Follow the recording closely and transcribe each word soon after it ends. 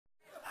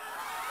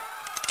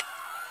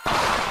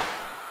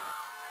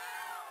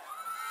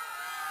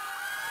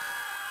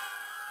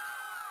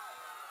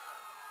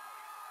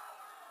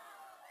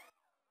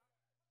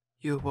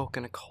You awoke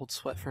in a cold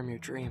sweat from your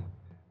dream,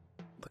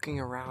 looking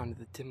around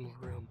the dim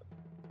room.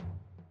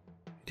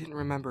 You didn't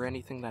remember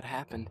anything that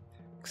happened,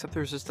 except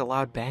there was just a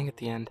loud bang at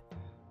the end.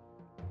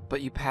 But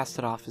you passed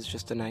it off as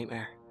just a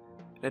nightmare.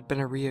 It had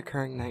been a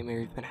reoccurring nightmare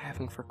you've been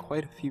having for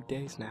quite a few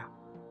days now.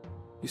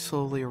 You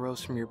slowly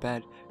arose from your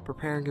bed,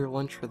 preparing your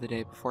lunch for the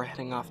day before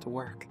heading off to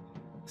work,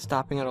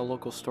 stopping at a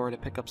local store to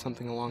pick up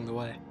something along the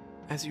way.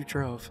 As you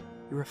drove,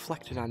 you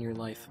reflected on your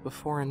life,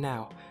 before and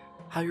now,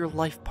 how your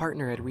life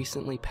partner had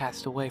recently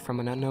passed away from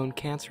an unknown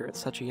cancer at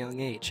such a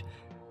young age,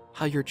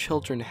 how your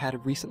children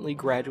had recently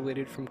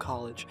graduated from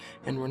college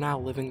and were now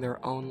living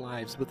their own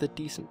lives with a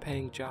decent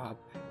paying job,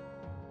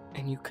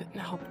 and you couldn't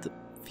help to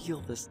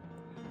feel this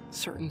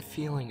certain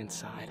feeling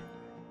inside.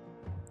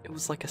 It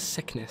was like a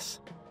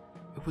sickness.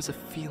 It was a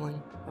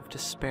feeling of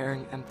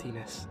despairing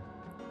emptiness.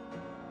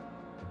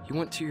 You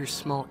went to your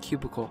small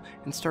cubicle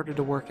and started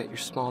to work at your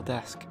small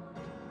desk.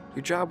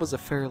 Your job was a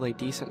fairly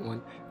decent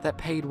one that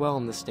paid well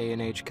in this day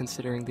and age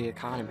considering the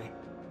economy.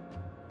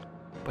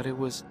 But it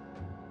was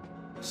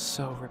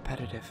so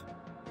repetitive.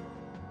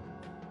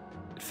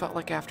 It felt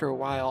like after a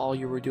while all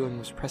you were doing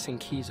was pressing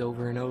keys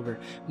over and over,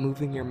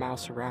 moving your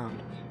mouse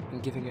around,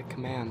 and giving it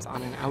commands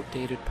on an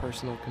outdated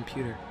personal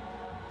computer.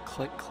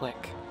 Click,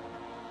 click.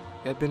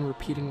 You had been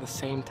repeating the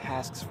same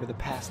tasks for the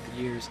past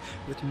years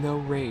with no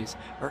raise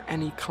or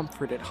any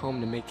comfort at home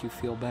to make you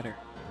feel better,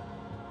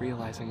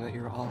 realizing that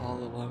you're all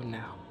alone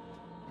now.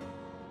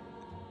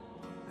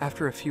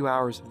 After a few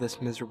hours of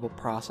this miserable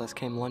process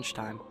came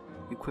lunchtime.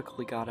 You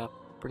quickly got up,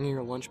 bringing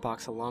your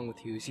lunchbox along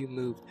with you as you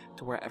moved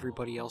to where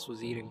everybody else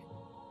was eating.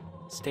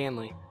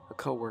 Stanley, a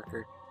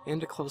coworker,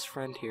 and a close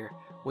friend here,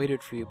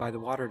 waited for you by the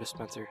water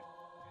dispenser.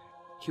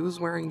 He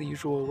was wearing the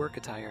usual work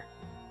attire,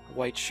 a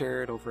white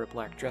shirt over a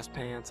black dress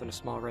pants and a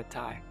small red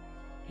tie.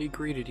 He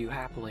greeted you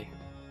happily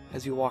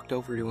as you walked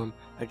over to him,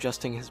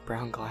 adjusting his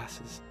brown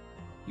glasses.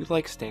 You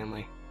liked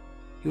Stanley.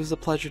 He was a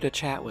pleasure to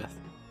chat with,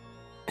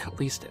 at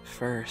least at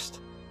first,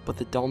 but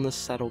the dullness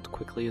settled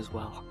quickly as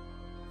well.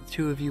 The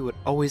two of you had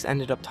always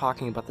ended up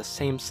talking about the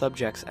same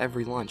subjects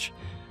every lunch.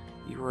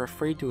 You were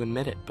afraid to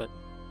admit it, but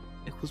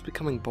it was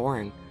becoming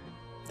boring.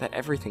 That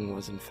everything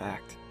was, in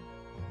fact.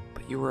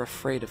 But you were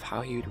afraid of how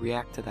he would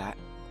react to that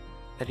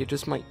he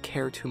just might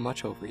care too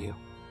much over you.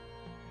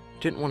 You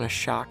didn't want to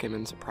shock him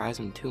and surprise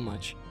him too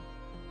much.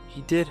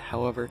 He did,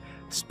 however,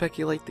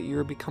 speculate that you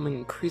were becoming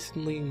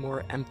increasingly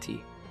more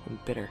empty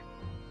and bitter,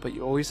 but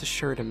you always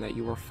assured him that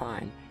you were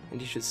fine and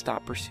he should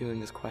stop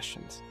pursuing his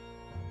questions.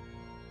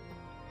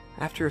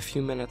 After a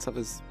few minutes of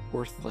his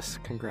worthless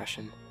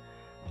congression,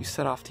 you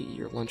set off to eat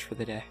your lunch for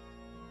the day.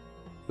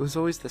 It was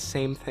always the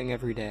same thing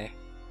every day: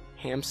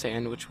 ham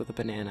sandwich with a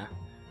banana.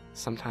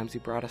 Sometimes he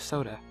brought a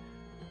soda.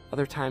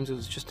 Other times it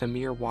was just a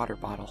mere water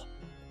bottle.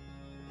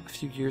 A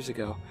few years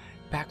ago,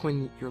 back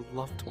when your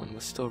loved one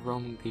was still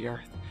roaming the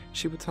earth,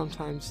 she would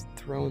sometimes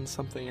throw in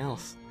something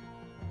else.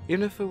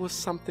 Even if it was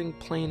something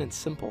plain and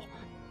simple,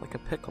 like a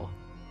pickle,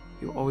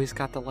 you always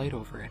got the light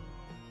over it.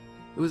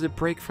 It was a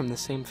break from the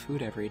same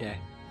food every day.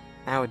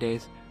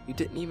 Nowadays, you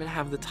didn't even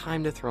have the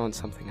time to throw in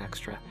something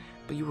extra,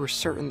 but you were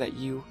certain that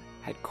you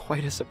had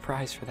quite a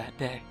surprise for that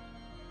day.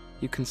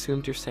 You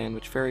consumed your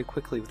sandwich very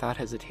quickly without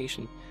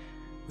hesitation,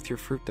 with your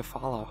fruit to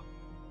follow.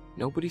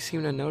 Nobody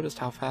seemed to notice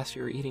how fast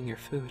you were eating your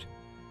food.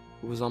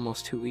 It was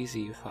almost too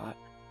easy, you thought.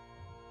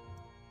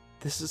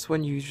 This is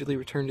when you usually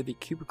returned to the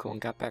cubicle and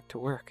got back to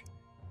work.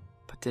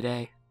 But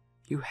today,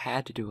 you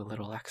had to do a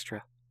little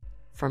extra.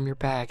 From your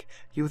bag,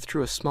 you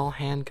withdrew a small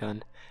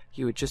handgun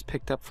you had just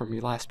picked up from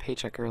your last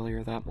paycheck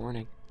earlier that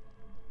morning.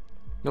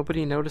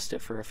 Nobody noticed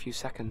it for a few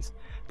seconds,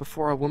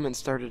 before a woman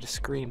started to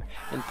scream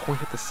and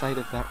point at the sight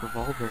of that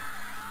revolver.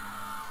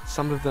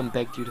 Some of them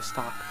begged you to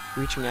stop,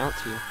 reaching out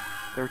to you.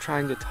 They were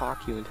trying to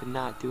talk you into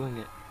not doing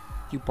it.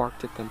 You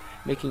barked at them,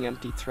 making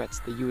empty threats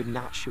that you would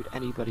not shoot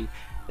anybody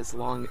as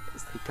long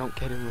as they don't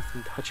get in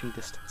within touching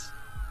distance.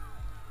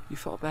 You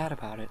felt bad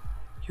about it.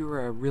 You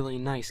were a really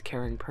nice,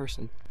 caring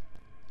person.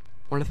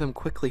 One of them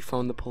quickly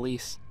phoned the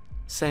police,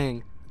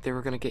 saying they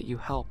were going to get you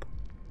help.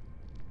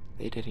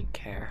 They didn't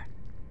care.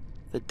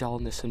 The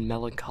dullness and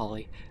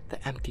melancholy,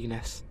 the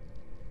emptiness,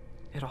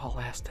 it all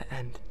has to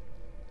end.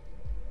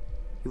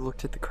 You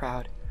looked at the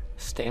crowd,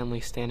 Stanley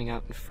standing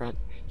out in front.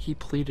 He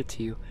pleaded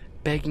to you,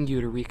 begging you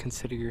to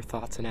reconsider your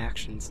thoughts and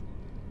actions.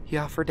 He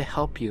offered to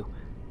help you.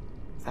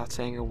 Without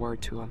saying a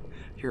word to him,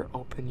 you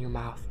opened your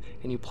mouth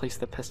and you placed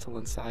the pistol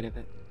inside of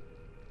it.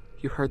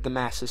 You heard the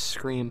masses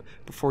scream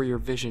before your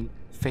vision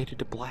faded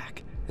to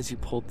black as you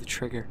pulled the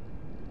trigger.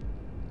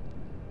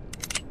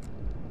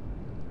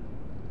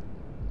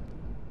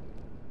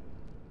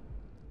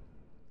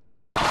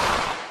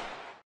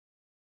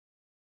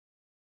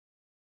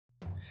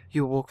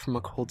 You awoke from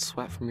a cold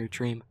sweat from your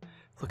dream,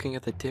 looking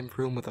at the dim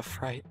room with a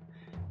fright.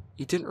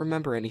 You didn't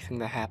remember anything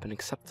that happened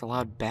except the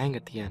loud bang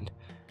at the end.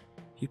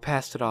 You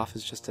passed it off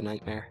as just a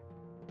nightmare.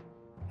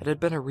 It had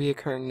been a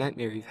reoccurring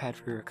nightmare you've had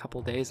for a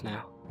couple days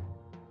now.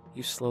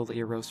 You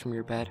slowly arose from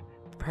your bed,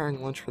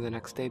 preparing lunch for the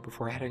next day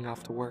before heading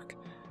off to work,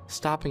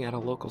 stopping at a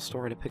local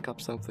store to pick up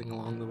something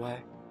along the way.